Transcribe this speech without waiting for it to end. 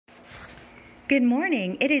Good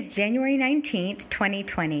morning. It is January 19th,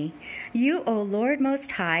 2020. You, O Lord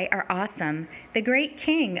Most High, are awesome, the great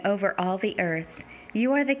King over all the earth.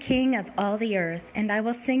 You are the King of all the earth, and I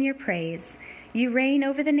will sing your praise. You reign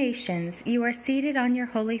over the nations. You are seated on your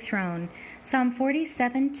holy throne. Psalm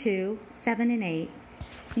 47:2, 7 and 8.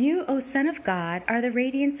 You, O Son of God, are the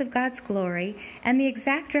radiance of God's glory and the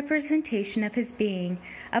exact representation of his being,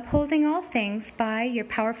 upholding all things by your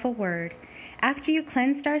powerful word. After you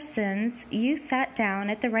cleansed our sins, you sat down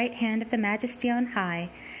at the right hand of the Majesty on high,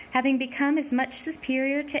 having become as much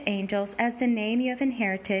superior to angels as the name you have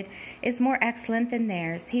inherited is more excellent than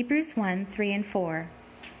theirs. Hebrews 1:3 and 4.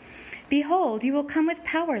 Behold, you will come with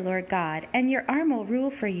power, Lord God, and your arm will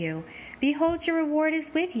rule for you. Behold, your reward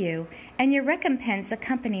is with you, and your recompense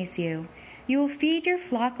accompanies you. You will feed your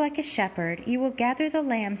flock like a shepherd. You will gather the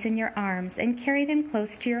lambs in your arms and carry them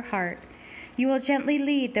close to your heart. You will gently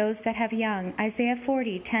lead those that have young. Isaiah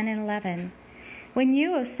 40:10 and 11. When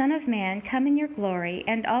you, O Son of Man, come in your glory,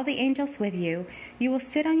 and all the angels with you, you will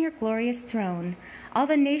sit on your glorious throne. All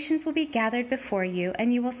the nations will be gathered before you,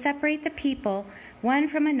 and you will separate the people one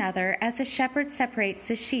from another, as a shepherd separates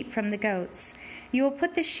the sheep from the goats. You will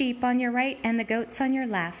put the sheep on your right and the goats on your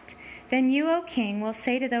left. Then you, O King, will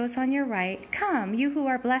say to those on your right, Come, you who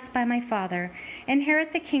are blessed by my Father,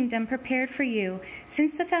 inherit the kingdom prepared for you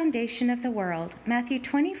since the foundation of the world. Matthew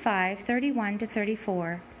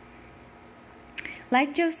 25:31-34.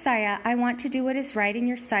 Like Josiah, I want to do what is right in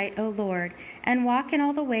your sight, O Lord, and walk in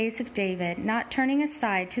all the ways of David, not turning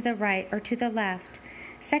aside to the right or to the left.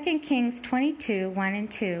 2 Kings 22:1 and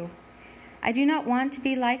 2. I do not want to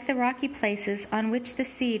be like the rocky places on which the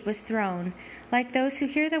seed was thrown, like those who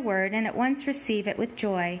hear the word and at once receive it with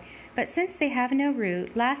joy, but since they have no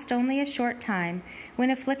root, last only a short time, when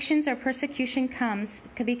afflictions or persecution comes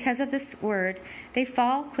because of this word, they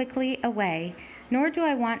fall quickly away. Nor do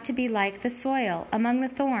I want to be like the soil among the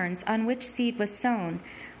thorns on which seed was sown,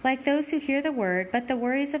 like those who hear the word, but the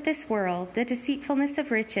worries of this world, the deceitfulness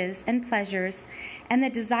of riches and pleasures, and the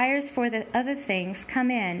desires for the other things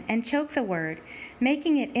come in and choke the word,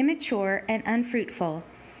 making it immature and unfruitful.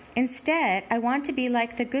 Instead, I want to be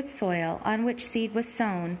like the good soil on which seed was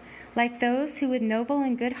sown, like those who with noble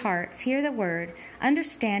and good hearts hear the word,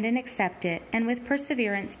 understand and accept it, and with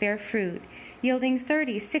perseverance bear fruit, yielding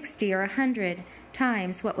 30, 60, or 100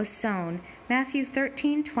 times what was sown. Matthew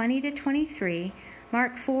 13:20-23,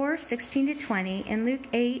 Mark 4:16-20, and Luke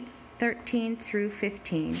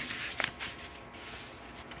 8:13-15.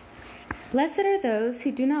 Blessed are those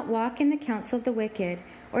who do not walk in the counsel of the wicked,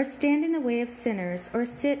 or stand in the way of sinners, or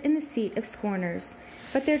sit in the seat of scorners.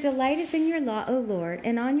 But their delight is in your law, O Lord,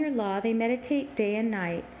 and on your law they meditate day and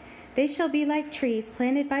night. They shall be like trees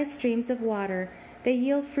planted by streams of water. They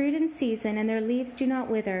yield fruit in season, and their leaves do not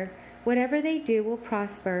wither. Whatever they do will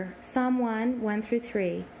prosper. Psalm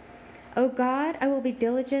 1:1-3. O God, I will be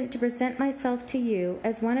diligent to present myself to you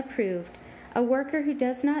as one approved, a worker who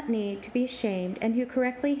does not need to be ashamed and who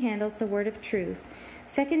correctly handles the word of truth.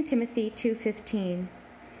 2 Timothy 2:15.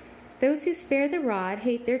 Those who spare the rod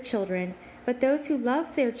hate their children, but those who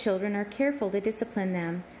love their children are careful to discipline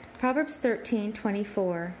them. Proverbs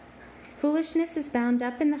 13:24. Foolishness is bound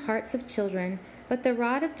up in the hearts of children, but the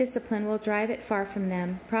rod of discipline will drive it far from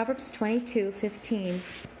them. Proverbs 22:15.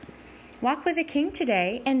 Walk with the King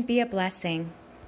today and be a blessing.